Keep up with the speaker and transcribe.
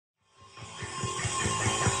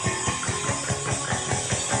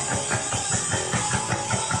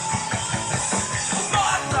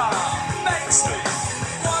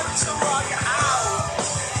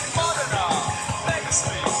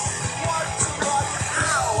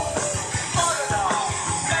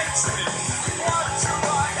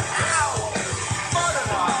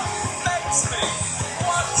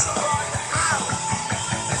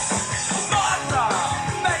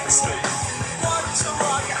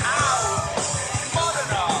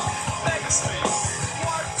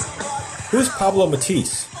Who's Pablo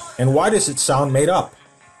Matisse, and why does it sound made up?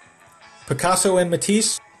 Picasso and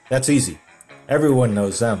Matisse? That's easy. Everyone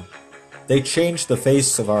knows them. They changed the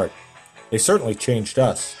face of art. They certainly changed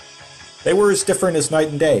us. They were as different as night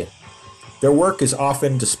and day. Their work is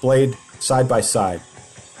often displayed side by side.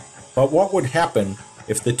 But what would happen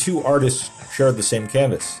if the two artists shared the same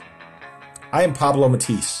canvas? I am Pablo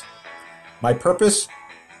Matisse. My purpose?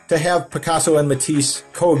 To have Picasso and Matisse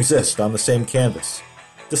coexist on the same canvas,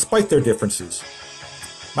 despite their differences.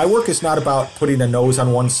 My work is not about putting a nose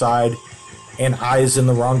on one side and eyes in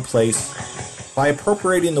the wrong place. By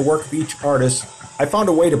appropriating the work of each artist, I found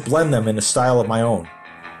a way to blend them in a style of my own.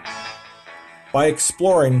 By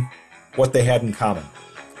exploring what they had in common,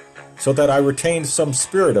 so that I retained some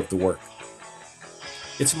spirit of the work.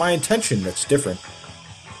 It's my intention that's different.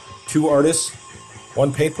 Two artists,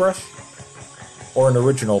 one paintbrush, or an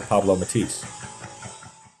original Pablo Matisse.